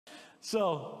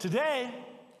So today,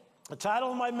 the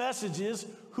title of my message is,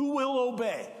 Who Will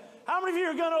Obey? How many of you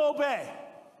are going to obey?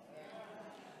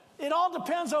 It all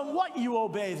depends on what you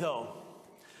obey, though.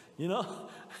 You know?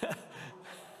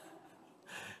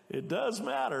 It does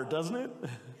matter, doesn't it?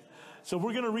 So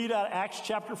we're going to read out Acts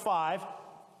chapter 5,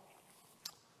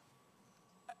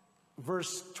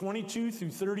 verse 22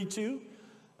 through 32.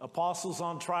 Apostles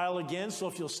on trial again, so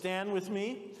if you'll stand with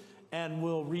me and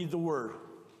we'll read the word.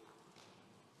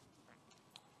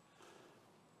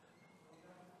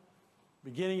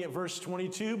 Beginning at verse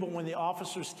 22, but when the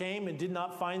officers came and did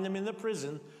not find them in the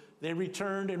prison, they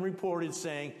returned and reported,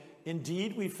 saying,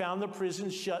 "Indeed, we found the prison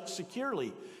shut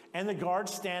securely, and the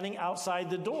guards standing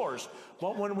outside the doors.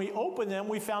 But when we opened them,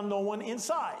 we found no one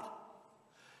inside."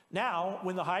 Now,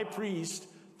 when the high priest,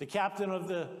 the captain of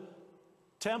the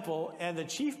temple, and the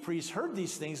chief priests heard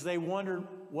these things, they wondered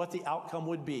what the outcome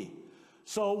would be.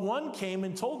 So one came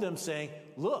and told them, saying,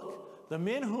 "Look, the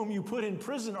men whom you put in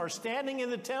prison are standing in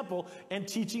the temple and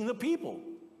teaching the people."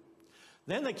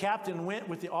 Then the captain went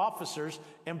with the officers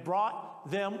and brought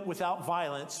them without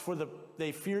violence, for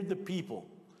they feared the people,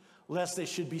 lest they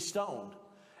should be stoned.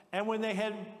 And when they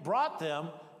had brought them,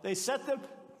 they set them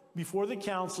before the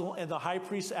council, and the high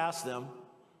priest asked them,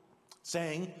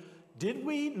 saying, "Did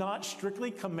we not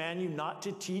strictly command you not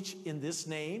to teach in this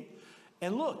name?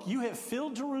 And look, you have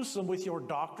filled Jerusalem with your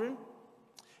doctrine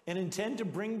and intend to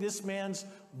bring this man's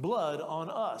blood on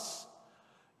us."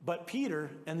 But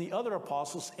Peter and the other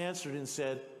apostles answered and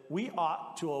said, "We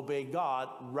ought to obey God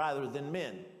rather than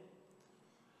men.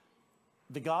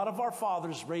 The God of our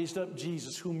fathers raised up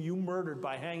Jesus, whom you murdered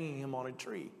by hanging him on a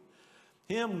tree.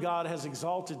 Him God has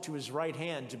exalted to his right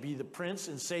hand to be the Prince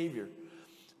and Savior,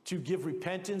 to give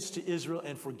repentance to Israel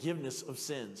and forgiveness of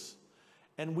sins.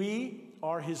 And we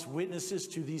are his witnesses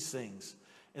to these things.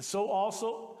 And so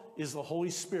also is the Holy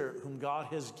Spirit, whom God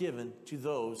has given to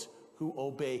those who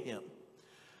obey him."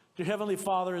 Dear Heavenly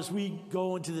Father, as we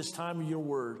go into this time of your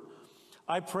word,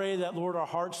 I pray that, Lord, our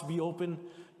hearts be open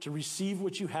to receive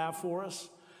what you have for us.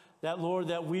 That, Lord,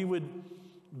 that we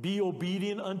would be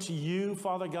obedient unto you,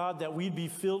 Father God, that we'd be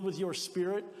filled with your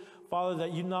Spirit. Father,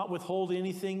 that you not withhold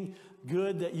anything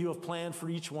good that you have planned for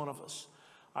each one of us.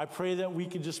 I pray that we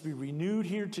could just be renewed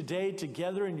here today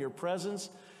together in your presence.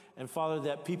 And Father,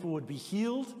 that people would be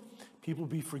healed, people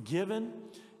be forgiven,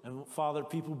 and Father,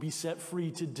 people be set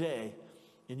free today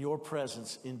in your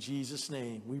presence. In Jesus'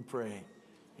 name we pray.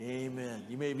 Amen.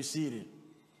 You may be seated.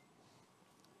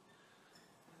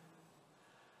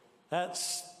 That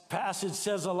passage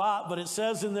says a lot, but it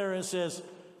says in there, it says,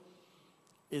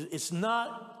 it's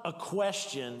not a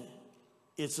question,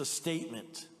 it's a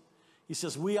statement. He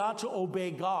says, we ought to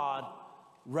obey God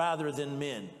rather than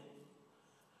men.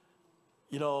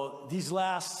 You know, these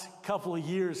last couple of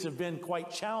years have been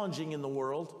quite challenging in the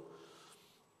world.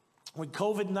 When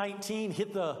COVID-19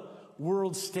 hit the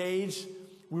world stage,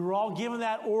 we were all given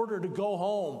that order to go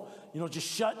home, you know, to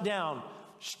shut down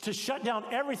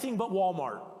everything but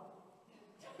Walmart.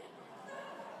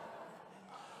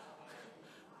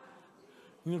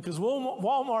 You know, because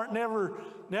Walmart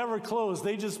never closed.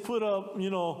 They just put up, you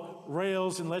know,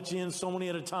 rails and let you in so many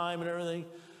at a time and everything.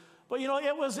 But, you know,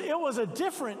 it was a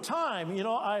different time. You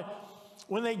know,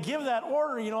 when they give that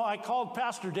order, you know, I called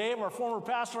Pastor Dave, our former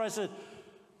pastor. I said,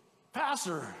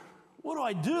 "Pastor, what do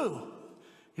I do?"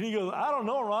 And he goes, "I don't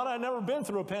know, Ron. I've never been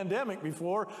through a pandemic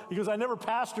before." He goes, "I never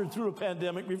pastored through a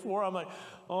pandemic before." I'm like,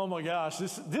 "Oh my gosh,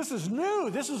 this is new.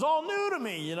 This is all new to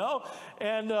me, you know."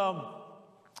 And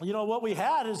you know, what we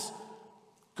had is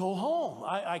go home.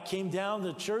 I came down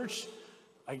to church.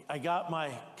 I got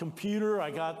my computer. I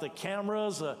got the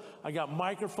cameras. I got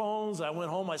microphones. I went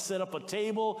home. I set up a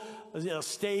table, a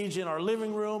stage in our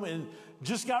living room, and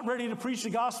just got ready to preach the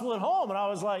gospel at home. And I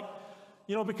was like,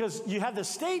 you know, because you have the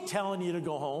state telling you to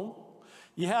go home.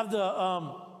 You have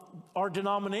our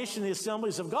denomination, the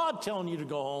Assemblies of God, telling you to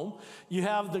go home. You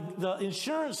have the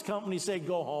insurance company say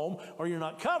go home or you're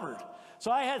not covered.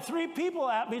 So I had 3 people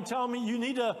at me telling me you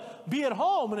need to be at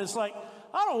home. And it's like,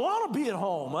 I don't want to be at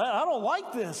home. I don't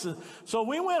like this. And so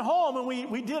we went home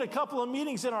and we did a couple of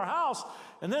meetings in our house.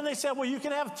 And then they said, well, you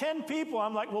can have 10 people.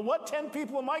 I'm like, well, what 10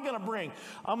 people am I going to bring?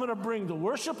 I'm going to bring the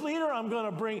worship leader. I'm going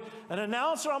to bring an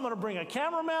announcer. I'm going to bring a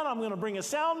cameraman. I'm going to bring a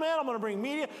sound man. I'm going to bring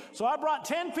media. So I brought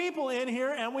 10 people in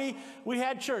here, and we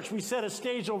had church. We set a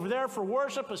stage over there for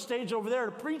worship, a stage over there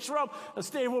to preach from, a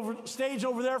stage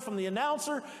over there from the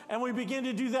announcer, and we began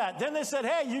to do that. Then they said,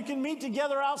 hey, you can meet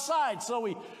together outside. So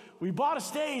we bought a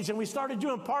stage, and we started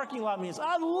doing parking lot meetings.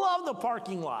 I love the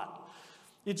parking lot.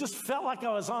 It just felt like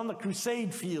I was on the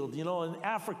crusade field, you know, in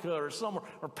Africa or somewhere,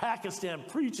 or Pakistan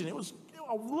preaching.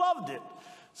 I loved it.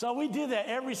 So we did that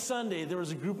every Sunday. There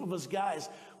was a group of us guys.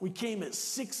 We came at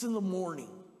 6 in the morning.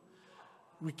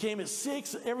 We came at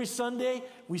 6 every Sunday.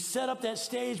 We set up that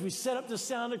stage. We set up the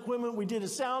sound equipment. We did a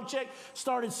sound check.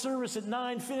 Started service at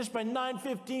 9, finished by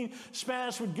 9:15.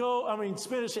 Spanish at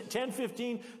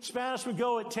 10:15. Spanish would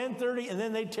go at 10:30, and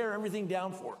then they'd tear everything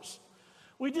down for us.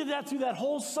 We did that through that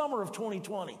whole summer of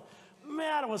 2020.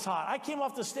 Man, it was hot. I came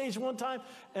off the stage one time,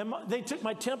 and they took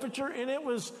my temperature, and it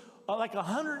was like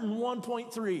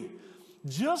 101.3,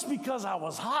 just because I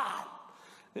was hot.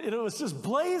 It was just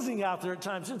blazing out there at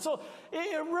times. And so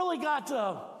it really got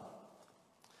to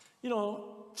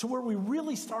where we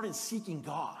really started seeking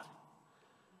God.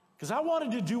 Because I want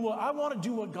to do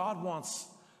what God wants.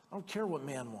 I don't care what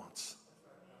man wants.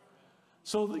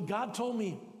 So God told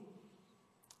me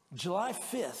July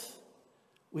 5th,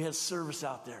 we had service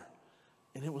out there,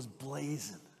 and it was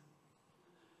blazing.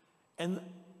 And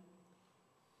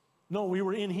no, we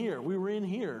were in here. We were in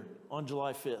here on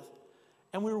July 5th.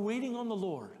 And we were waiting on the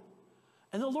Lord.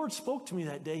 And the Lord spoke to me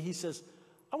that day. He says,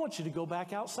 I want you to go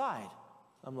back outside.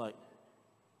 I'm like,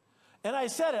 and I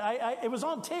said it. It was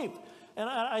on tape. And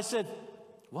I said,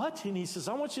 what? And he says,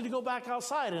 I want you to go back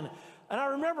outside. And I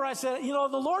remember I said, the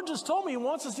Lord just told me he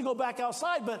wants us to go back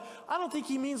outside, but I don't think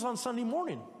he means on Sunday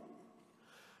morning.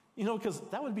 Because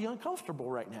that would be uncomfortable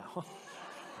right now.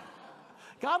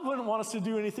 God wouldn't want us to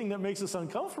do anything that makes us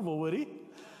uncomfortable, would he?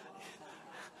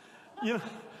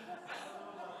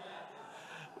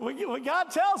 When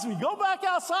God tells me, go back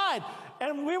outside.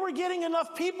 And we were getting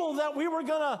enough people that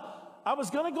I was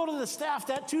going to go to the staff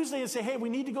that Tuesday and say, hey, we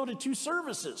need to go to 2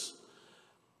 services.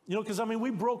 Because,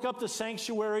 we broke up the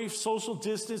sanctuary, social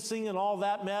distancing and all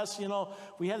that mess.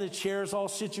 We had the chairs all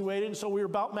situated, and so we were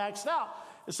about maxed out.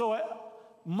 And so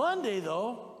Monday,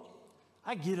 though,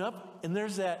 I get up, and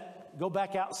there's that go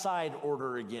back outside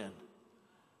order again.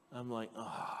 I'm like,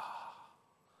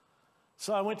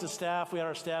 So I went to staff. We had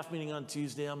our staff meeting on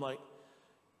Tuesday. I'm like,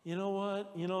 you know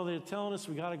what? They're telling us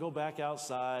we got to go back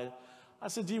outside. I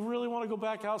said, do you really want to go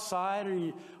back outside,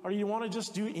 or you want to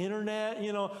just do internet?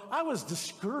 I was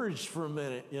discouraged for a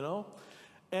minute,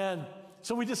 And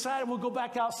so we decided we'll go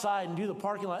back outside and do the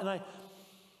parking lot. And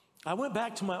I went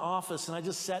back to my office, and I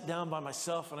just sat down by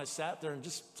myself, and I sat there and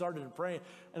just started to pray.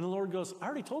 And the Lord goes, I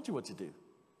already told you what to do.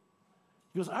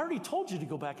 He goes, I already told you to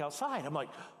go back outside. I'm like,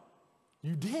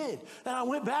 you did. And I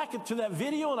went back to that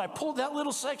video, and I pulled that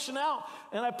little section out,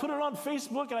 and I put it on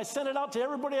Facebook, and I sent it out to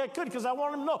everybody I could, because I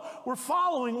wanted them to know we're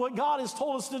following what God has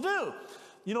told us to do.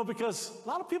 Because a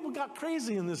lot of people got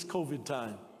crazy in this COVID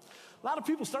time. A lot of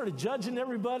people started judging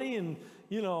everybody, and,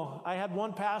 I had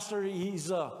one pastor,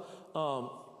 he's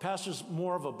pastor's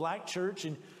more of a black church,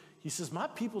 and he says, my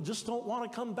people just don't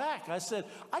want to come back. I said,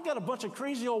 I got a bunch of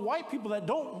crazy old white people that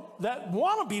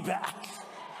want to be back.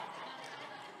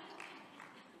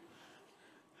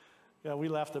 Yeah, we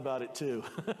laughed about it too.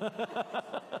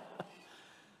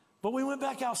 But we went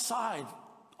back outside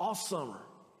all summer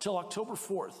till October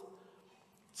 4th.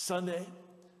 Sunday,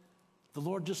 the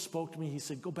Lord just spoke to me. He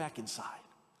said, go back inside.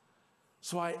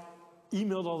 So I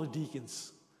emailed all the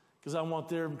deacons because I want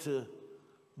them to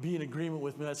be in agreement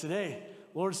with me. I said, hey,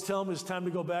 Lord's telling me it's time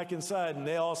to go back inside. And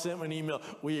they all sent me an email.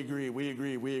 We agree.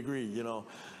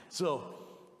 So,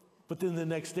 but then the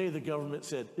next day the government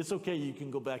said, it's okay, you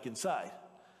can go back inside.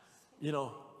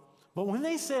 But when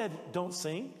they said, don't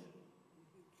sing.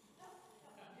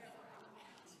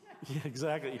 Yeah,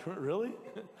 exactly. Really?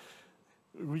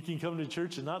 We can come to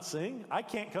church and not sing? I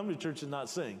can't come to church and not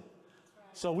sing.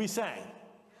 So we sang.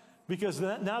 Because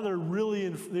now they were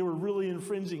really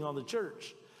infringing on the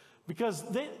church. Because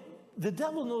the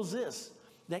devil knows this,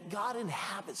 that God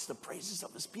inhabits the praises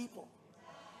of his people.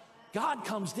 God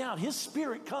comes down, his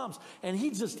spirit comes, and he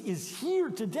just is here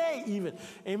today even.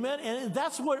 Amen. And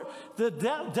that's what the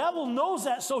devil knows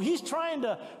that. So he's trying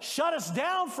to shut us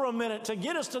down for a minute to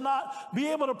get us to not be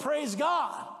able to praise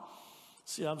God.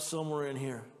 See, I'm somewhere in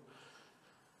here.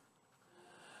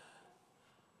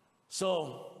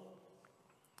 So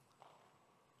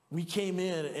we came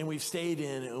in and we've stayed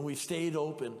in and we've stayed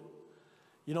open.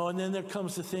 And then there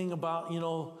comes the thing about,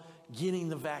 getting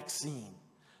the vaccine.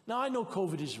 Now, I know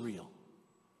COVID is real.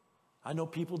 I know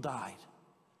people died.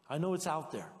 I know it's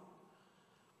out there.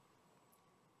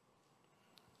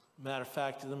 Matter of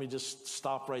fact, let me just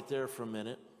stop right there for a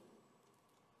minute.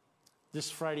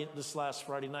 This last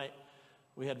Friday night,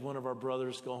 we had one of our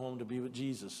brothers go home to be with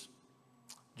Jesus,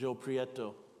 Joe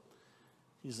Prieto.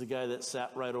 He's the guy that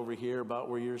sat right over here about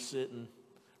where you're sitting,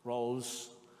 Rose.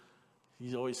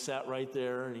 He always sat right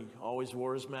there, and he always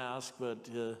wore his mask, but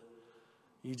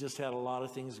he just had a lot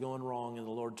of things going wrong, and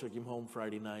the Lord took him home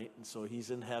Friday night, and so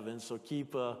he's in heaven. So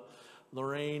keep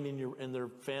Lorraine and their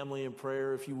family in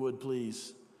prayer, if you would,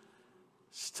 please.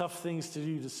 It's tough things to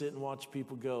do to sit and watch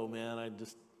people go, man.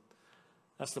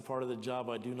 That's the part of the job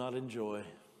I do not enjoy.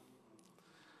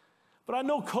 But I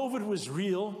know COVID was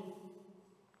real.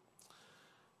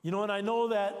 You know, and I know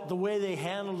that the way they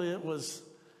handled it was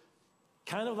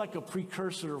kind of like a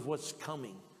precursor of what's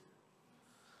coming.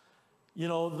 You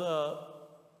know,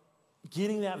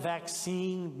 getting that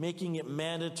vaccine, making it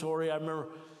mandatory. I remember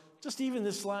just even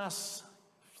this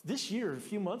year, a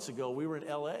few months ago, we were in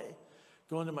LA,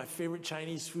 going to my favorite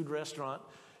Chinese food restaurant,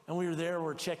 and we were there,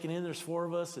 we're checking in, there's 4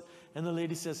 of us, and the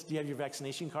lady says, "Do you have your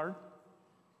vaccination card?"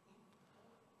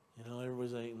 You know,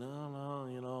 everybody's like, no,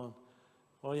 you know.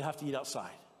 "Well, you have to eat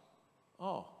outside."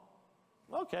 "Oh,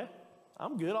 okay,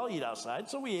 I'm good, I'll eat outside."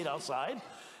 So we ate outside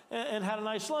and had a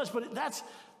nice lunch, but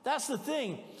that's the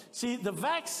thing. See, the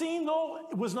vaccine, though,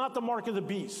 was not the mark of the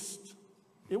beast.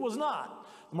 It was not.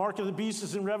 The mark of the beast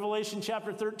is in Revelation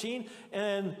chapter 13,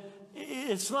 and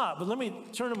it's not. But let me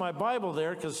turn to my Bible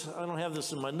there, because I don't have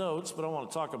this in my notes, but I want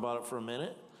to talk about it for a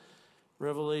minute.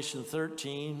 Revelation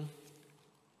 13.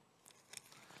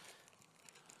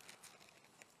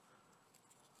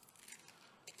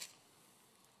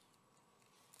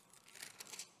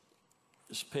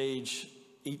 It's page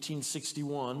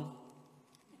 1861.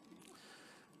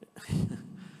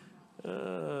 I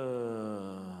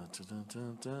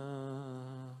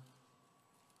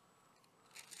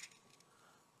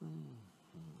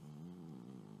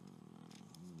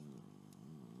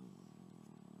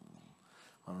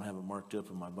don't have it marked up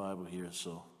in my Bible here,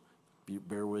 so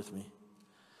bear with me.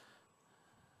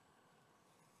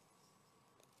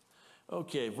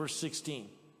 Okay, verse 16.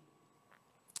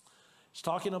 It's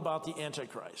talking about the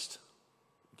Antichrist,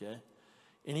 okay?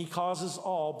 "And he causes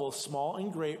all, both small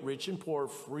and great, rich and poor,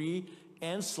 free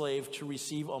and slave, to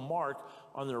receive a mark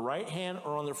on their right hand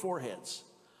or on their foreheads.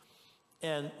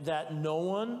 And that no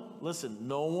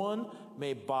one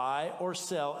may buy or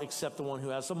sell except the one who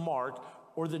has a mark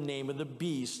or the name of the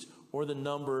beast or the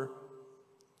number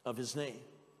of his name."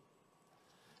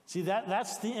 See,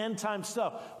 that's the end time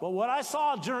stuff. But what I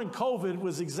saw during COVID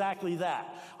was exactly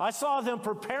that. I saw them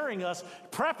prepping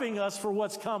us for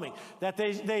what's coming. That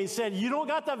they said, "You don't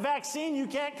got the vaccine, you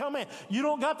can't come in. You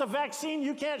don't got the vaccine,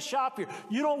 you can't shop here.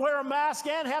 You don't wear a mask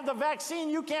and have the vaccine,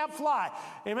 you can't fly.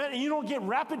 Amen. And you don't get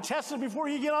rapid tested before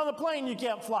you get on the plane, you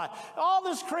can't fly." All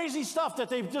this crazy stuff that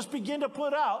they've just begun to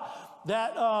put out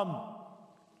that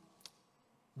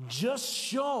just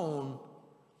shown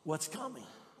what's coming.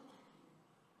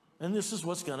 And this is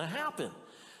what's going to happen.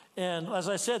 And as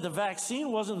I said, the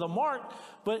vaccine wasn't the mark,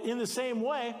 but in the same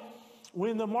way,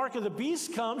 when the mark of the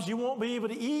beast comes, you won't be able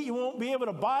to eat, you won't be able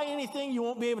to buy anything, you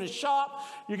won't be able to shop.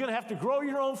 You're going to have to grow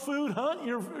your own food, hunt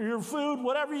your food,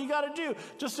 whatever you got to do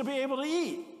just to be able to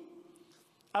eat.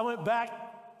 I went back,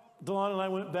 Delon and I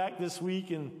went back this week,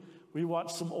 and we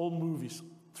watched some old movies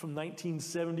from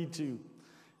 1972.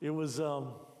 It was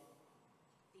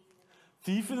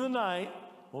Thief in the Night.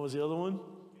 What was the other one?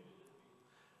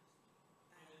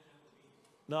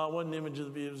 No, it wasn't Image of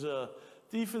the Beast. It was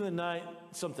Thief in the Night,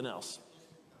 something else.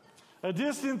 A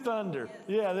Distant Thunder.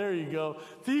 Yeah, there you go.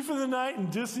 Thief in the Night and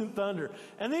Distant Thunder.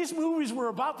 And these movies were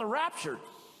about the rapture.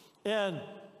 And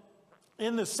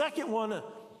in the second one,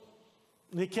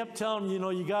 they kept telling me,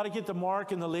 you got to get the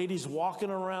mark, and the lady's walking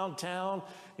around town,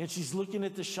 and she's looking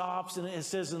at the shops, and it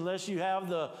says, unless you have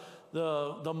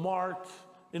the mark,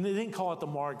 and they didn't call it the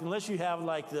mark, unless you have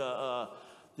like the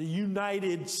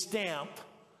United stamp,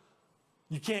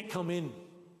 you can't come in.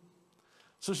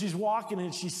 So she's walking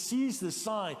and she sees this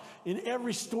sign in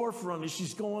every storefront as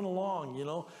she's going along,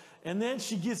 And then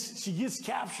she gets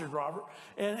captured, Robert.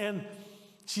 And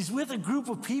she's with a group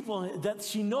of people that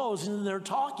she knows, and they're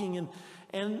talking,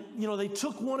 and they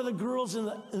took one of the girls in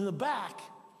the back.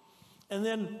 And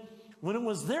then when it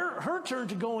was her turn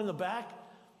to go in the back,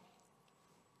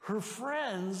 her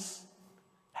friends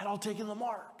had all taken the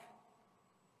mark.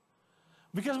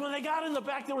 Because when they got in the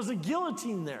back, there was a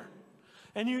guillotine there.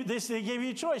 And they gave you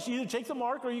a choice. You either take the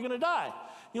mark or you're going to die.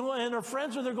 And her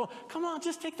friends were there going, come on,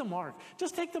 just take the mark.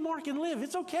 Just take the mark and live.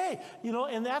 It's okay.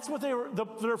 And that's what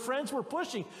their friends were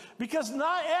pushing. Because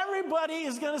not everybody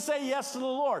is going to say yes to the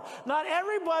Lord. Not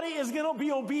everybody is going to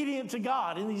be obedient to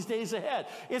God in these days ahead.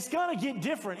 It's going to get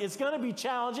different. It's going to be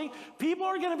challenging. People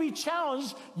are going to be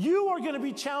challenged. You are going to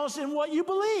be challenged in what you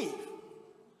believe.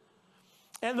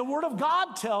 And the Word of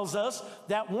God tells us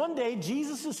that one day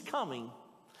Jesus is coming,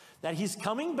 that he's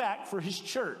coming back for his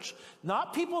church.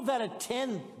 Not people that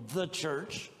attend the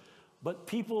church, but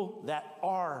people that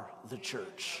are the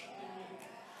church.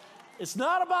 It's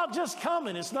not about just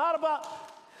coming. It's not about,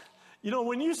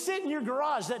 when you sit in your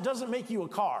garage, that doesn't make you a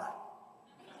car.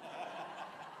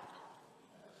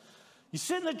 You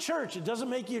sit in the church, it doesn't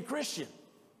make you a Christian.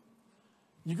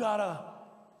 You got to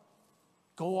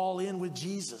go all in with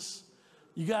Jesus.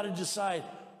 You got to decide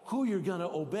who you're going to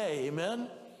obey, amen?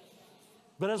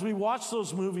 But as we watch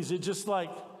those movies, it just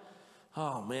like,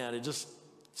 oh man, it just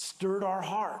stirred our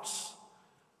hearts.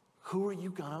 Who are you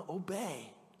going to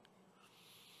obey?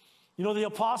 You know, the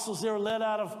apostles, they were led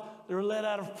out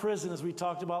of prison, as we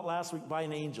talked about last week, by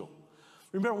an angel.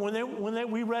 Remember,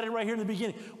 we read it right here in the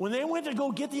beginning. When they went to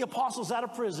go get the apostles out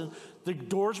of prison, the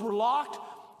doors were locked.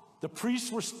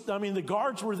 The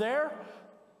guards were there.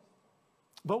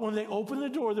 But when they opened the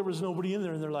door, there was nobody in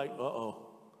there. And they're like, uh-oh,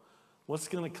 what's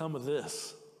going to come of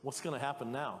this? What's going to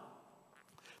happen now?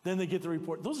 Then they get the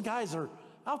report. Those guys are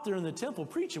out there in the temple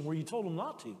preaching where you told them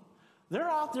not to. They're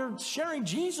out there sharing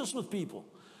Jesus with people.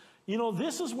 You know,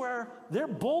 this is where their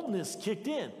boldness kicked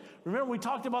in. Remember, we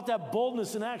talked about that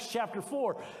boldness in Acts chapter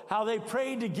 4, how they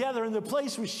prayed together and the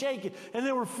place was shaken, and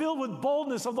they were filled with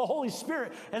boldness of the Holy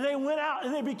Spirit, and they went out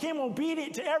and they became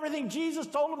obedient to everything Jesus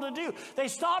told them to do. They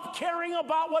stopped caring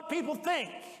about what people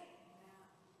think,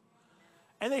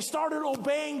 and they started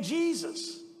obeying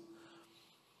Jesus.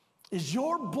 Is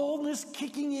your boldness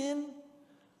kicking in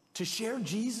to share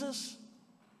Jesus?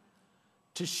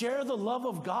 To share the love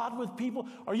of God with people?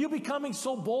 Are you becoming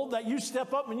so bold that you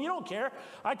step up and you don't care?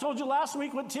 I told you last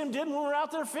week what Tim did when we were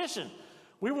out there fishing.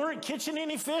 We weren't catching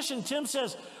any fish, and Tim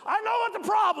says, I know what the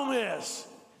problem is.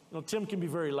 You know, Tim can be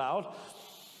very loud.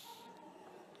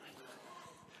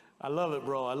 I love it,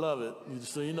 bro. I love it,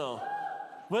 just so you know.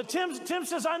 But Tim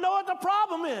says, I know what the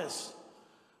problem is.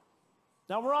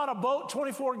 Now, we're on a boat,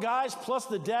 24 guys, plus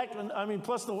the deck,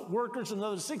 plus the workers,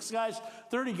 another 6 guys,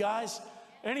 30 guys.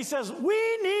 And he says,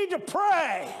 we need to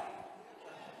pray.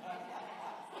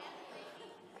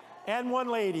 And one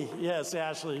lady. Yes,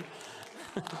 Ashley.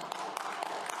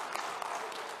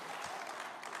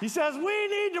 He says, we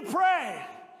need to pray.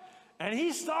 And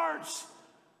he starts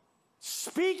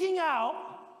speaking out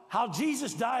how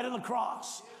Jesus died on the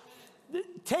cross.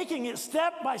 Taking it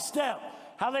step by step.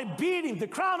 How they beat him, the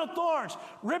crown of thorns,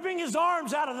 ripping his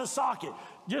arms out of the socket,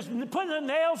 just putting the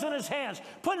nails in his hands,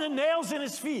 putting the nails in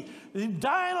his feet,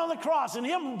 dying on the cross, and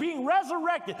him being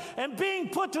resurrected and being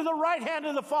put to the right hand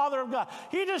of the Father of God.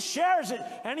 He just shares it,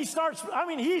 and he starts,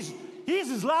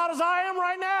 he's as loud as I am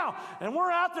right now. And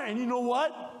we're out there, and you know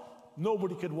what?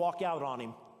 Nobody could walk out on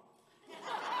him.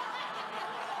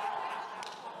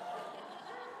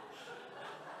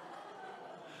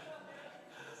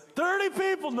 30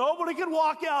 people, nobody could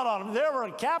walk out on them. They were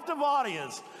a captive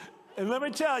audience. And let me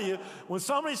tell you, when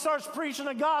somebody starts preaching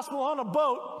the gospel on a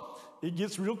boat, it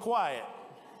gets real quiet.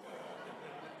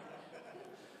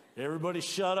 Everybody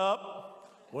shut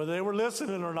up. Whether they were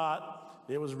listening or not,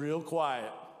 it was real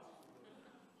quiet.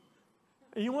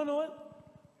 And you want to know what?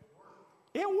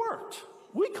 It worked.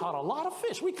 We caught a lot of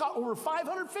fish. We caught over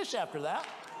 500 fish after that.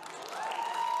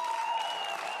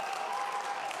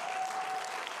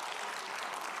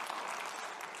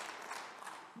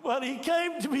 But he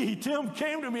came to me, Tim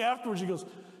came to me afterwards. He goes,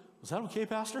 was that okay,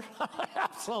 Pastor?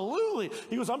 Absolutely.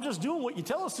 He goes, I'm just doing what you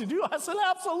tell us to do. I said,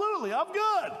 absolutely, I'm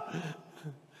good.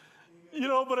 You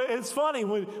know, but it's funny,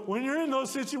 when you're in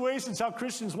those situations, how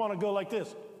Christians want to go like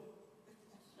this.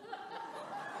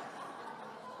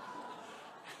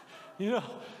 You know,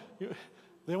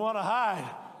 they want to hide.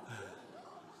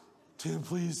 Tim,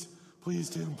 please,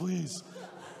 Tim, please.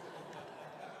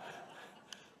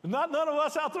 None of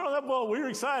us out there on that boat, we were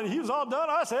excited. He was all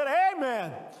done. I said,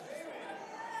 amen.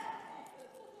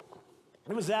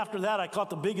 It was after that I caught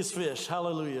the biggest fish.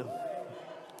 Hallelujah.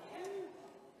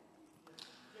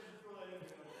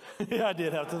 Yeah, I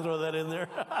did have to throw that in there.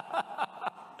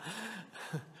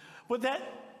 But that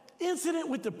incident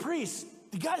with the priest,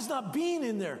 the guy's not being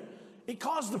in there, it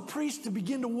caused the priest to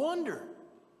begin to wonder.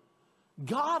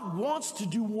 God wants to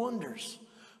do wonders.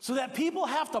 So that people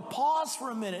have to pause for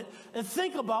a minute and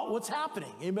think about what's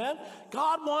happening. Amen?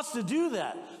 God wants to do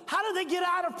that. How did they get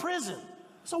out of prison?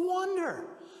 It's a wonder.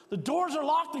 The doors are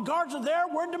locked. The guards are there.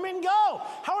 Where'd the men go?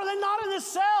 How are they not in this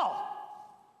cell?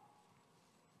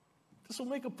 This will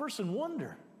make a person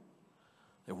wonder.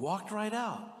 They walked right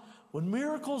out. When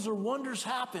miracles or wonders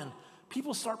happen,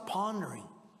 people start pondering.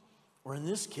 Or in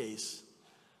this case,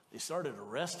 they started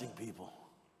arresting people.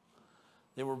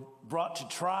 They were brought to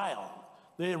trial.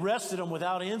 They arrested them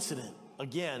without incident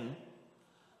again.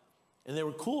 And they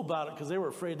were cool about it because they were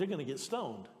afraid they're going to get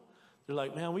stoned. They're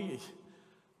like, man,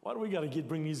 why do we got to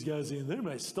bring these guys in? They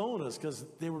might stone us, because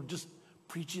they were just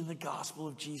preaching the gospel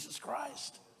of Jesus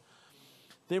Christ.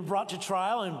 They were brought to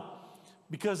trial, and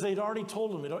because they'd already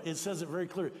told them, it says it very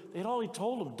clearly, they'd already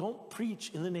told them, don't preach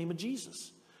in the name of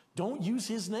Jesus. Don't use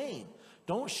his name.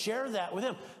 Don't share that with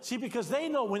him. See, because they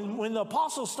know when the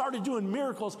apostles started doing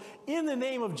miracles in the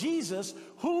name of Jesus,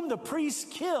 whom the priests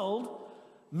killed,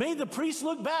 made the priest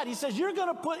look bad. He says, you're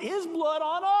going to put his blood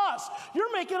on us.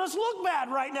 You're making us look bad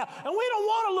right now. And we don't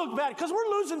want to look bad because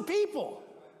we're losing people.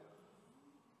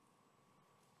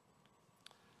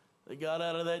 They got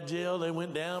out of that jail. They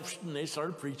went down and they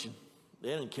started preaching.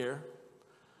 They didn't care.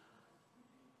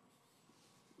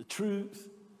 The truth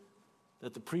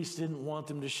that the priest didn't want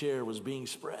them to share was being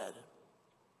spread.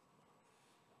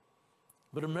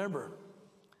 But remember,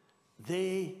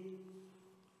 even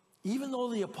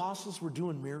though the apostles were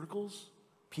doing miracles,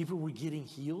 people were getting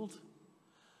healed,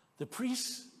 the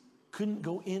priests couldn't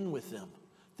go in with them.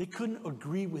 They couldn't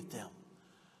agree with them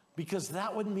because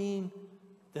that would mean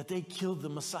that they killed the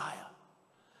Messiah.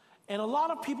 And a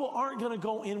lot of people aren't going to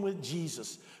go in with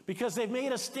Jesus because they've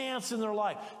made a stance in their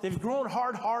life. They've grown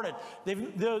hard-hearted.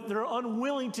 They're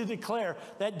unwilling to declare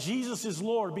that Jesus is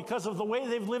Lord because of the way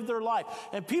they've lived their life.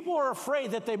 And people are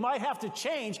afraid that they might have to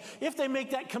change if they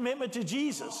make that commitment to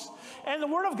Jesus. And the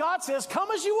Word of God says, come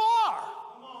as you are.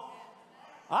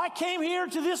 I came here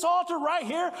to this altar right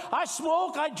here. I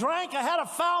smoked, I drank, I had a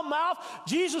foul mouth.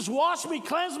 Jesus washed me,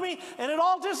 cleansed me, and it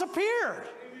all disappeared.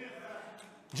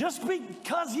 Just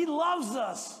because he loves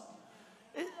us.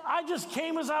 I just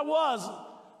came as I was.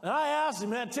 And I asked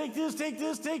him, man, take this, take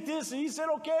this, take this. And he said,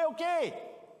 okay, okay.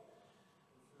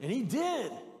 And he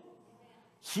did.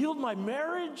 Healed my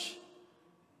marriage.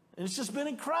 And it's just been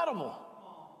incredible.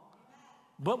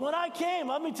 But when I came,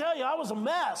 let me tell you, I was a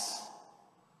mess.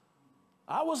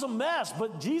 I was a mess.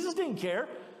 But Jesus didn't care.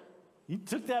 He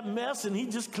took that mess and he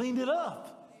just cleaned it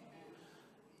up.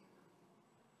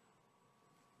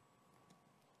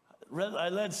 I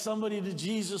led somebody to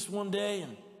Jesus one day,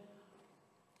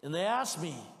 and they asked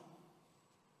me,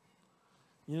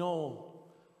 you know,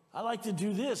 I like to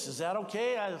do this. Is that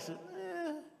okay? I said,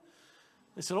 eh.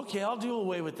 They said, okay, I'll do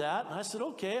away with that. And I said,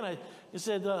 okay. And he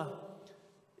said,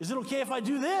 is it okay if I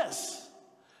do this?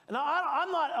 And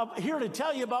I'm not here to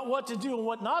tell you about what to do and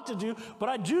what not to do, but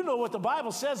I do know what the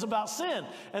Bible says about sin.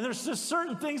 And there's just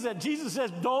certain things that Jesus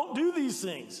says, don't do these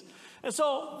things. And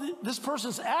so this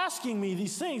person's asking me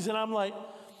these things, and I'm like,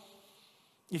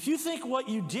 if you think what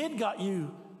you did got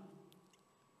you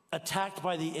attacked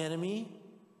by the enemy,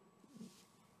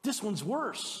 this one's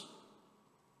worse.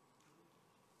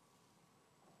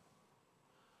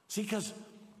 See, because,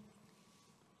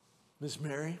 Miss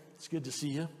Mary, it's good to see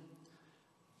you.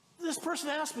 This person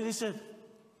asked me, they said,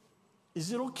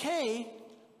 is it okay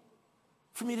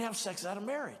for me to have sex out of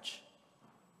marriage?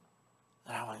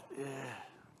 And I went, yeah.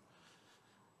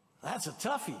 That's a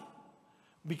toughie,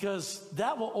 because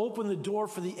that will open the door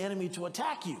for the enemy to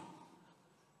attack you.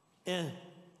 And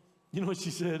you know what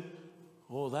she said?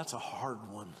 Oh, that's a hard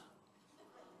one.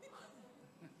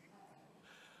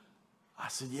 I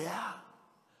said, yeah.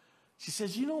 She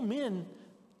says, you know, men,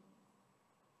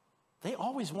 they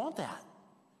always want that.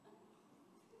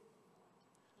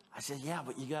 I said, yeah,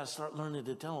 but you got to start learning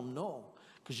to tell them no,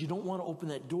 because you don't want to open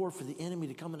that door for the enemy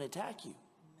to come and attack you.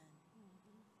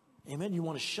 Amen. You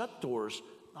want to shut doors,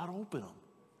 not open them.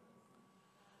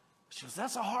 She goes,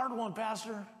 that's a hard one,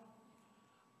 Pastor,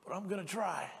 but I'm going to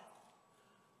try.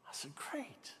 I said,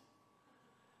 great.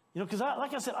 You know, because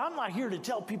like I said, I'm not here to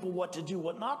tell people what to do,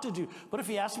 what not to do. But if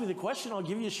you ask me the question, I'll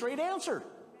give you a straight answer.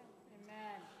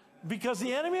 Amen. Because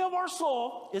the enemy of our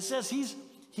soul, it says he's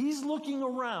looking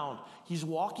around. He's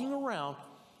walking around.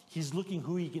 He's looking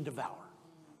who he can devour.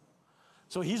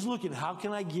 So he's looking, how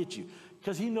can I get you?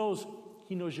 Because he knows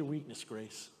your weakness,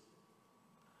 Grace.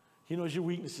 He knows your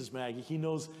weaknesses, Maggie. He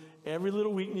knows every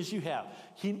little weakness you have.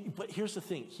 But here's the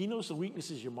thing. He knows the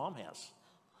weaknesses your mom has.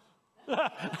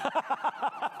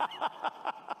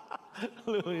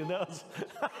 Lillian knows.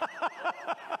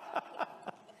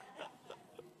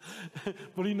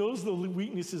 But he knows the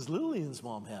weaknesses Lillian's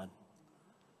mom had.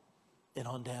 And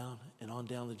on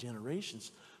down the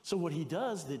generations. So what he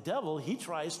does, the devil, he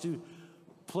tries to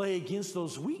play against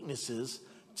those weaknesses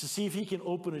to see if he can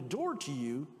open a door to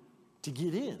you to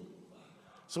get in.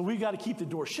 So we've got to keep the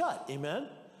door shut, amen?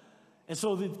 And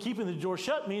so keeping the door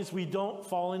shut means we don't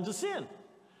fall into sin.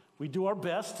 We do our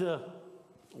best to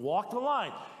walk the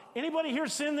line. Anybody here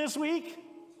sin this week?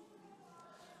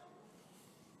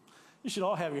 You should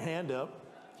all have your hand up.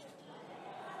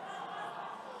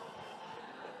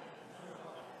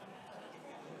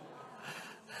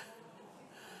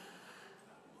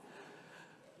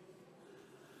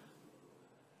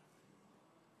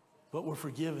 But we're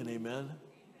forgiven, amen?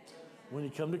 When you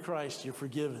come to Christ, you're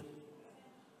forgiven.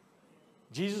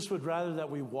 Jesus would rather that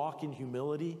we walk in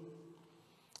humility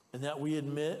and that we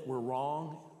admit we're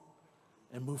wrong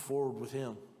and move forward with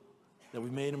him. that we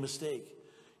made a mistake.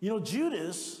 You know,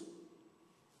 Judas,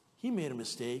 he made a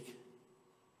mistake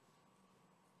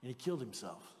and he killed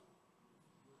himself.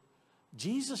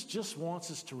 Jesus just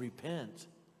wants us to repent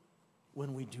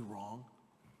when we do wrong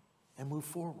and move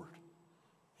forward.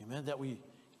 Amen? That we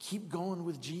keep going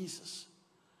with Jesus.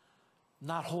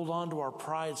 Not hold on to our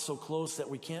pride so close that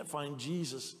we can't find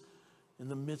Jesus in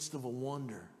the midst of a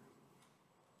wonder.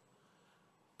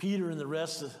 Peter and the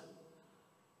rest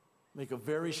make a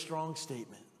very strong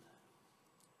statement.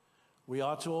 We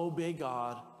ought to obey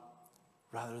God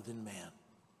rather than man.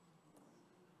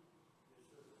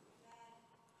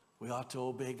 We ought to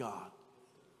obey God.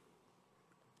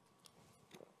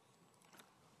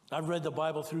 I've read the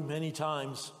Bible through many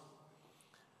times,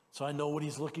 so I know what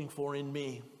he's looking for in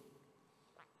me.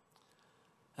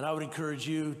 And I would encourage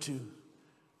you to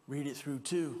read it through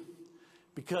too.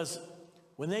 Because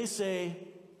when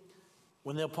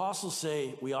the apostles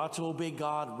say we ought to obey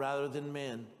God rather than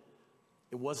men,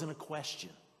 it wasn't a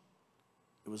question.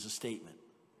 It was a statement.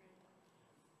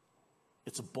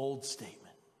 It's a bold statement.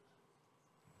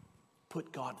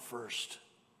 Put God first.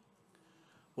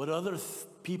 What other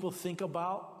people think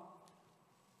about,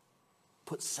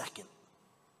 put second.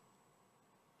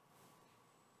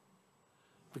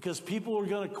 Because people are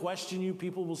going to question you.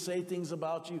 People will say things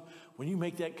about you. When you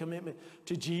make that commitment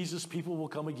to Jesus, people will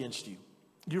come against you.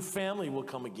 Your family will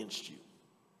come against you.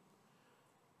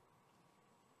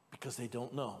 Because they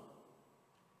don't know.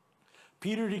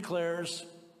 Peter declares,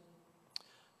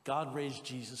 God raised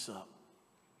Jesus up.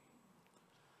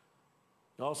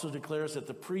 He also declares that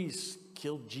the priests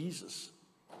killed Jesus.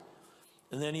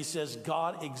 And then he says,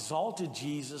 God exalted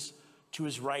Jesus to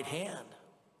his right hand.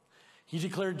 He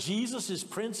declared Jesus is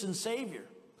Prince and Savior.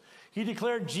 He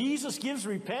declared Jesus gives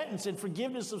repentance and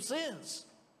forgiveness of sins.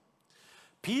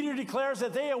 Peter declares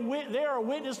that they are a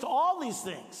witness to all these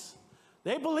things.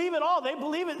 They believe it all. They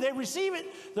believe it. They receive it.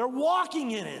 They're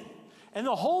walking in it. And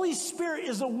the Holy Spirit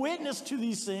is a witness to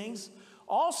these things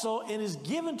also and is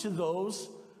given to those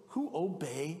who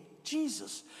obey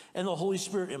Jesus. And the Holy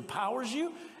Spirit empowers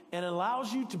you and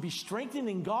allows you to be strengthened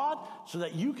in God so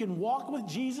that you can walk with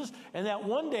Jesus, and that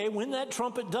one day when that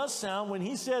trumpet does sound, when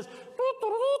he says, doo, doo,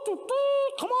 doo, doo,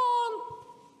 doo, come on,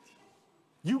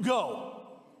 you go.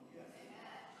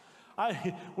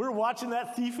 We're watching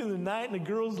that Thief in the Night, and the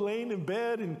girl's laying in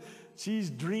bed, and she's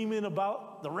dreaming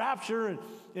about the rapture,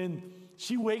 and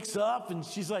she wakes up, and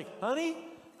she's like, honey,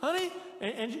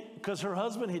 and because her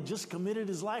husband had just committed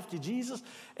his life to Jesus,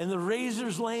 and the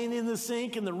razor's laying in the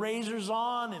sink, and the razor's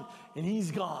on, and he's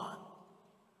gone.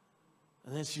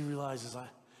 And then she realizes,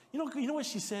 you know what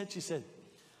she said? She said,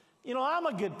 I'm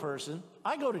a good person.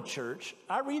 I go to church.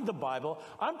 I read the Bible.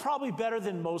 I'm probably better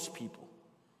than most people.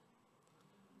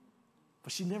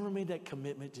 But she never made that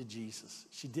commitment to Jesus.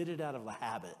 She did it out of a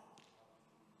habit.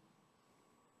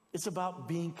 It's about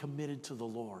being committed to the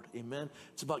Lord. Amen.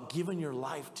 It's about giving your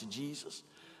life to Jesus.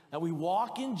 That we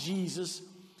walk in Jesus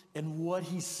and what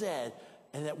he said,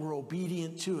 and that we're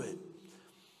obedient to it.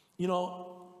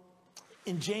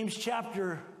 In James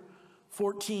chapter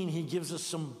 14, he gives us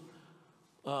some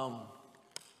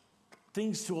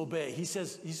things to obey. He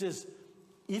says,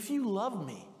 if you love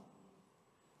me,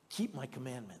 keep my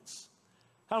commandments.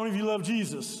 How many of you love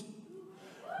Jesus?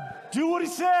 Do what he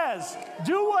says.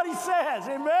 Do what he says.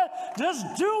 Amen.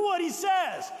 Just do what he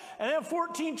says. And then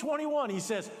 14:21, he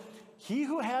says, he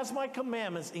who has my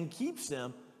commandments and keeps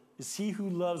them is he who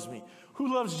loves me.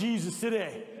 Who loves Jesus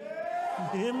today?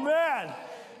 Amen.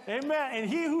 Amen. And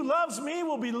he who loves me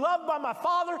will be loved by my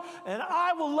Father, and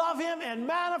I will love him and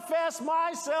manifest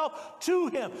myself to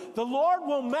him. The Lord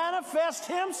will manifest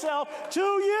himself to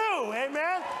you.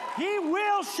 Amen. He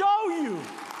will show you.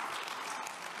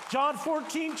 John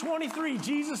 14:23,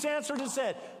 Jesus answered and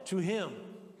said to him,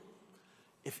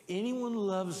 if anyone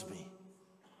loves me,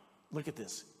 look at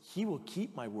this, he will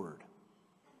keep my word,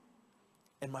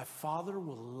 and my Father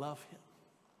will love him.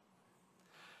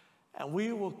 And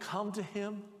we will come to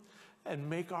him and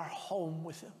make our home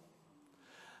with him.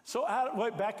 So,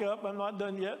 wait, back up. I'm not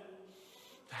done yet.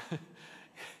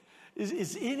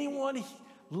 Is anyone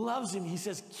loves him? He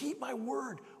says, keep my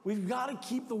word. We've got to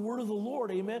keep the word of the Lord,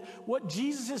 amen? What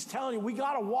Jesus is telling you, we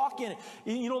got to walk in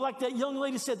it. Like that young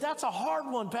lady said, that's a hard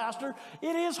one, Pastor.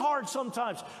 It is hard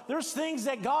sometimes. There's things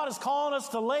that God is calling us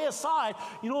to lay aside.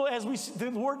 As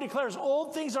the word declares,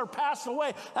 old things are passed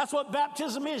away. That's what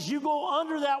baptism is. You go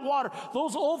under that water.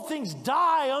 Those old things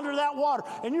die under that water,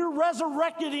 and you're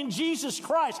resurrected in Jesus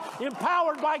Christ,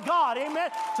 empowered by God, amen,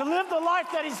 to live the life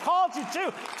that he's called you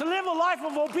to live a life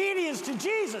of obedience to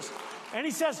Jesus. And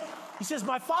he says,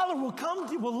 my Father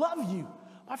will love you.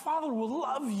 My Father will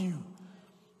love you.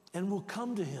 And we'll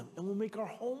come to him and we'll make our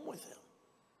home with him.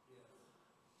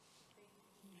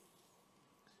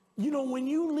 You know, when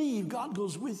you leave, God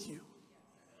goes with you.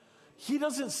 He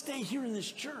doesn't stay here in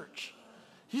this church.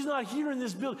 He's not here in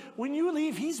this building. When you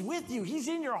leave, he's with you. He's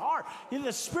in your heart. And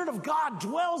the Spirit of God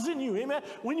dwells in you. Amen.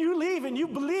 When you leave and you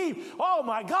believe, oh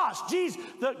my gosh, Jesus,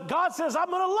 God says, I'm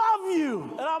going to love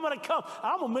you. And I'm going to come.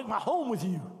 I'm going to make my home with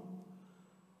you.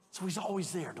 So he's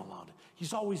always there, Delonda.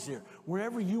 He's always there.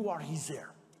 Wherever you are, he's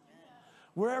there.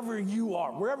 Wherever you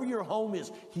are, wherever your home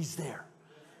is, he's there.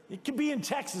 It could be in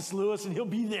Texas, Lewis, and he'll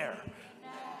be there.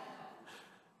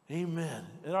 Amen.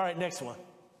 And all right, next one.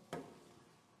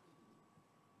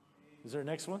 Is there a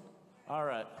next one? All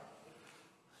right.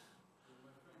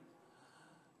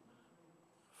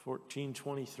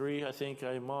 14:23, I think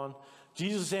I'm on.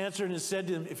 Jesus answered and said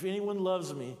to him, if anyone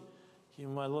loves me,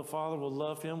 my Father will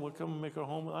love him. We'll come and make our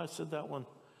home. I said that one.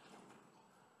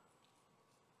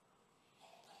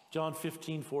 John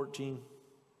 15:14.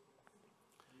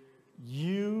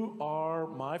 You are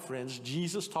my friends,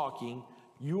 Jesus talking.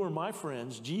 You are my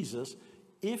friends, Jesus,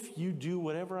 if you do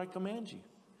whatever I command you.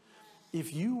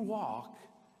 If you walk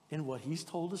in what he's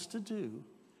told us to do,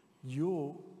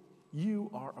 you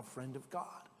are a friend of God.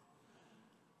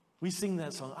 We sing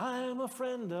that song, I am a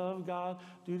friend of God,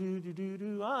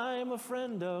 do-do-do-do-do, I am a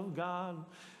friend of God.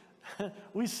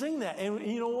 We sing that, and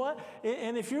you know what?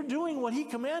 And if you're doing what he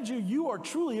commands you, you are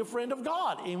truly a friend of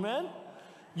God, amen?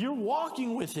 You're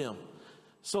walking with him.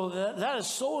 So that is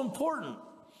so important.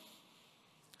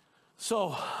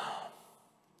 So,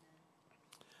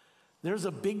 there's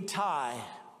a big tie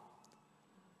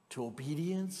to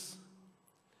obedience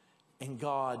and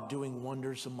God doing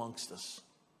wonders amongst us.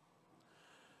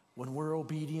 When we're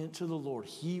obedient to the Lord,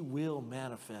 he will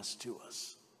manifest to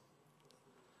us.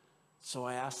 So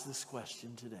I asked this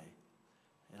question today,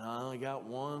 and I only got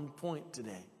one point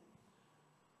today.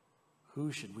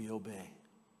 Who should we obey?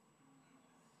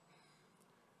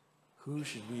 Who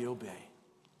should we obey?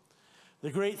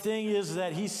 The great thing is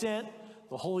that he sent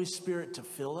the Holy Spirit to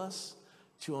fill us,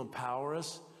 to empower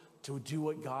us, to do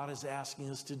what God is asking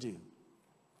us to do.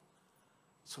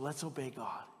 So let's obey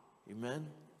God. Amen?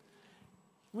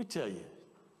 Let me tell you,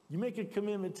 you make a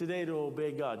commitment today to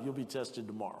obey God, you'll be tested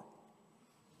tomorrow.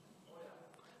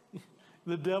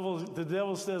 The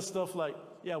devil says stuff like,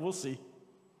 yeah, we'll see.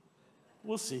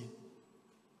 We'll see.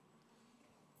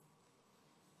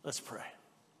 Let's pray.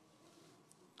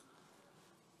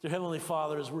 Dear Heavenly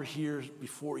Father, as we're here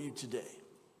before you today,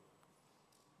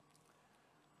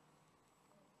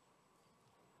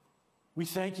 we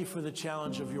thank you for the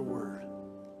challenge of your word.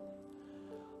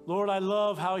 Lord, I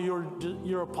love how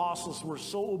your apostles were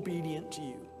so obedient to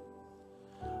you.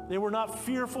 They were not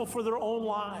fearful for their own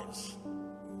lives.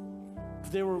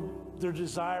 Their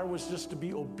desire was just to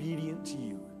be obedient to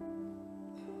you.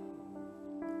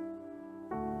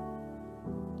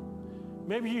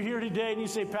 Maybe you're here today and you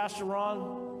say, Pastor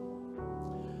Ron,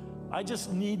 I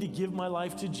just need to give my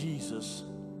life to Jesus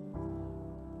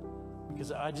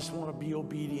because I just want to be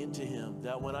obedient to him,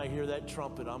 that when I hear that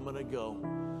trumpet, I'm going to go.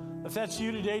 If that's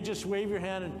you today, just wave your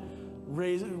hand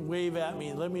and wave at me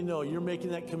and let me know you're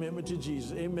making that commitment to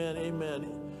Jesus. Amen, amen,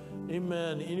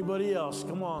 amen. Anybody else?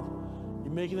 Come on.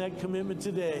 You're making that commitment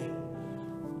today.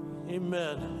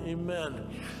 Amen, amen,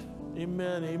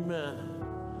 amen, amen.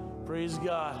 Praise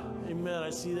God. Amen. I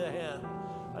see that hand.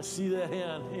 I see that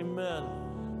hand. Amen.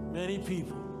 Many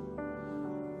people.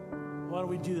 Why don't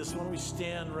we do this? Why don't we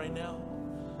stand right now?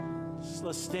 Just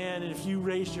let's stand. And if you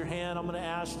raised your hand, I'm going to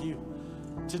ask you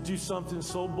to do something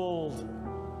so bold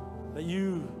that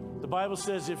the Bible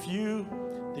says, if you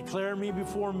declare me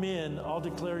before men, I'll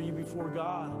declare you before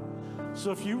God.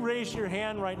 So if you raise your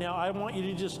hand right now, I want you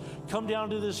to just come down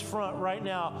to this front right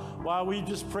now while we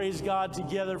just praise God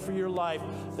together for your life,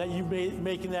 that you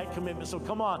making that commitment. So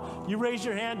come on. You raise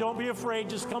your hand. Don't be afraid.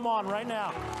 Just come on right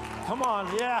now. Come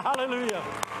on. Yeah. Hallelujah.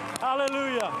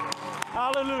 Hallelujah.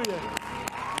 Hallelujah.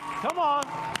 Come on.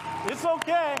 It's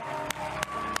okay.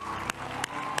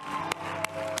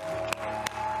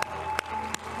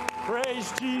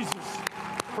 Praise Jesus.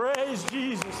 Praise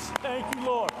Jesus. Thank you,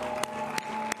 Lord.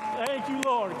 Thank you,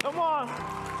 Lord. Come on.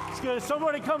 It's good.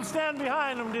 Somebody come stand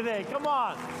behind them today. Come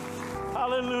on.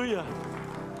 Hallelujah.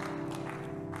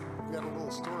 I've got a little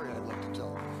story I'd like to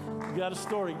tell. You got a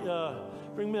story.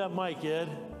 Bring me that mic, Ed.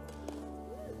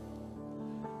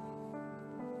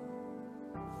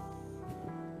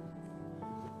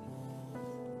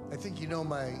 I think you know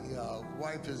my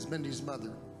wife is Mindy's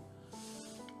mother.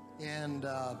 And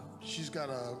she's got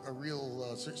a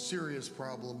real serious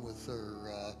problem with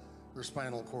her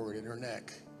spinal cord in her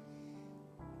neck.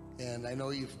 And I know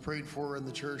you've prayed for her in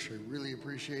the church. I really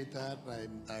appreciate that.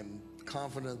 I'm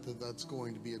confident that that's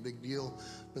going to be a big deal.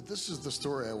 But this is the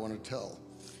story I want to tell.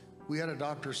 We had a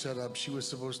doctor set up. She was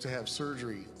supposed to have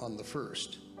surgery on the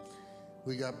 1st.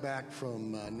 We got back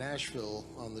from Nashville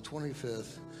on the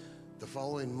 25th. The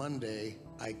following Monday,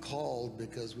 I called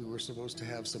because we were supposed to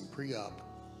have some pre-op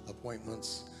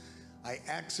appointments. I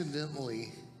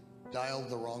accidentally dialed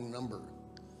the wrong number.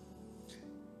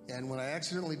 And when I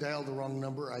accidentally dialed the wrong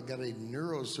number, I got a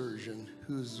neurosurgeon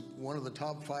who's one of the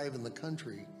top 5 in the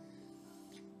country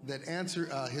that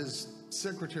his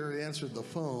secretary answered the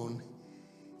phone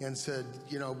and said,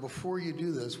 you know, before you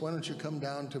do this, why don't you come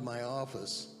down to my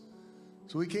office?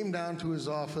 So we came down to his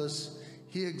office.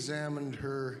 He examined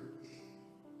her.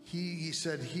 He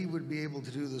said he would be able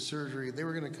to do the surgery. They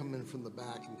were going to come in from the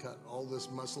back and cut all this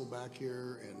muscle back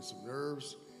here and some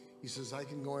nerves. He says, I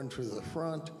can go in through the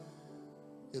front.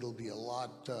 It'll be a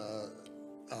lot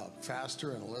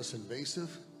faster and less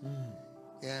invasive.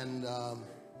 And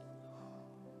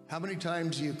how many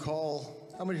times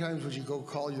would you go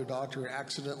call your doctor and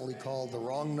accidentally call the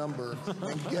wrong number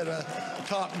and get a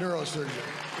top neurosurgeon?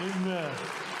 Amen.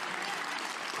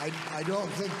 I don't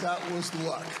think that was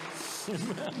luck.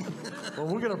 Well,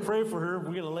 we're going to pray for her. We're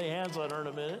going to lay hands on her in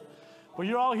a minute. But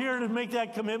you're all here to make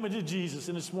that commitment to Jesus,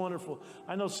 and it's wonderful.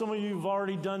 I know some of you have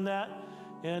already done that,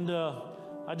 and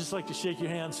I'd just like to shake your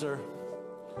hand, sir.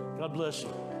 God bless you.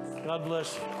 God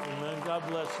bless you. Amen. God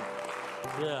bless you.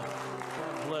 Yeah.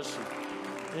 God bless you.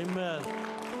 Amen.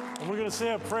 And we're going to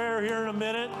say a prayer here in a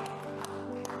minute.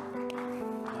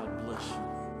 God bless you.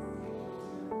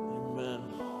 Amen.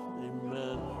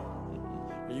 Amen.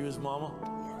 Are you his mama?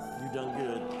 You've done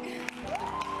good.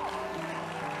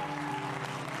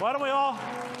 Why don't we all?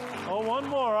 Oh, one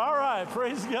more. All right.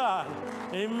 Praise God.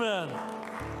 Amen.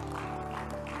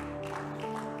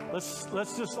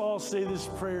 Let's just all say this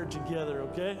prayer together,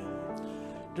 okay?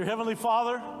 Dear Heavenly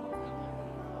Father,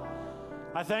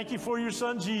 I thank you for your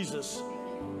son Jesus,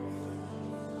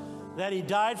 that he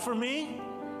died for me,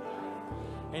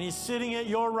 and he's sitting at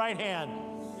your right hand.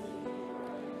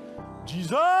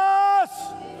 Jesus,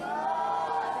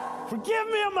 forgive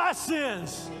me of my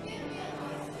sins.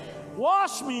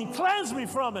 Wash me and cleanse me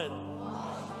from it.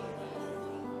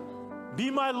 Be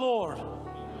my Lord.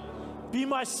 Be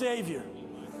my Savior.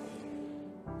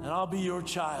 And I'll be your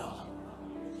child.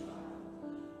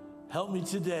 Help me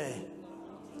today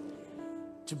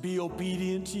to be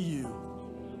obedient to you.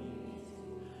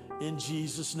 In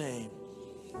Jesus' name,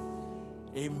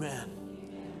 amen.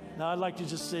 Now I'd like to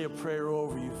just say a prayer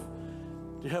over you.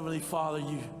 Dear Heavenly Father,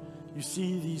 you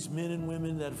see these men and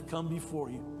women that have come before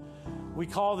you. We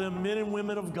call them men and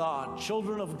women of God,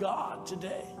 children of God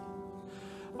today.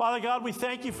 Father God, we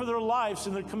thank you for their lives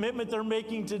and the commitment they're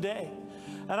making today.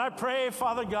 And I pray,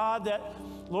 Father God, that,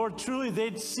 Lord, truly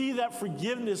they'd see that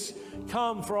forgiveness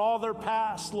come for all their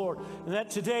past, Lord. And that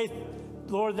today,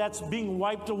 Lord, that's being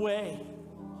wiped away.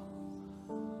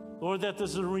 Lord, that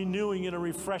there's a renewing and a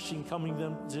refreshing coming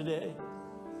them today.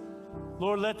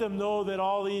 Lord, let them know that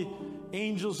all the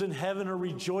angels in heaven are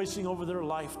rejoicing over their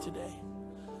life today.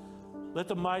 Let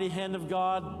the mighty hand of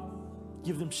God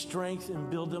give them strength and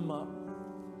build them up.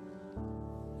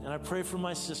 And I pray for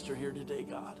my sister here today,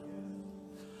 God.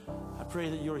 I pray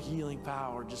that your healing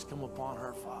power just come upon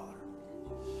her, Father.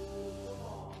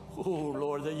 Oh,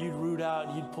 Lord, that you'd root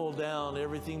out, you'd pull down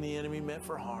everything the enemy meant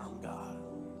for harm, God.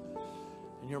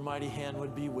 And your mighty hand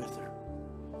would be with her.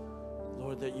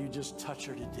 Lord, that you just touch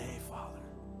her today, Father.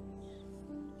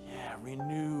 Yeah,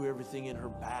 renew everything in her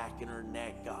back and her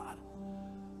neck, God.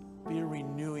 Be a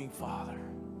renewing, Father.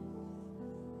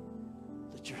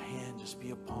 Let your hand just be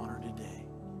upon her today.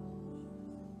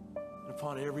 And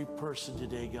upon every person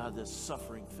today, God, that's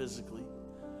suffering physically.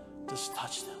 Just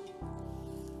touch them.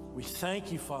 We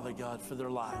thank you, Father God, for their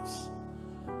lives.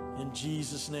 In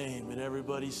Jesus' name. And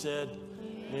everybody said,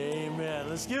 amen.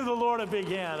 Let's give the Lord a big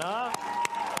hand, huh?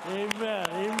 Amen.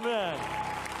 Amen.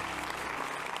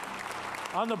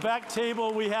 On the back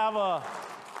table, we have a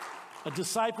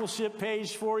discipleship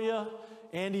page for you.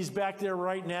 Andy's back there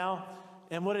right now.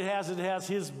 And what it has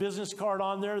his business card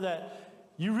on there that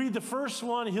you read the first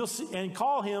one, and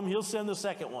call him, he'll send the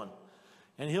second one.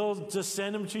 And he'll just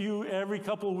send them to you every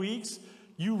couple of weeks.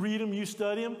 You read them, you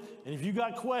study them. And if you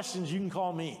got questions, you can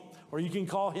call me or you can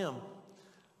call him.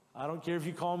 I don't care if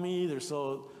you call me either.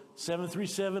 So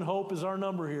 737-HOPE is our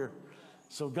number here.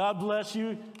 So God bless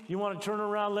you. If you want to turn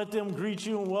around, let them greet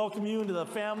you and welcome you into the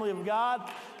family of God.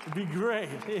 It'd be great.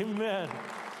 Amen.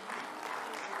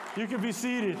 You can be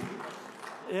seated.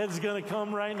 Ed's going to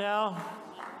come right now.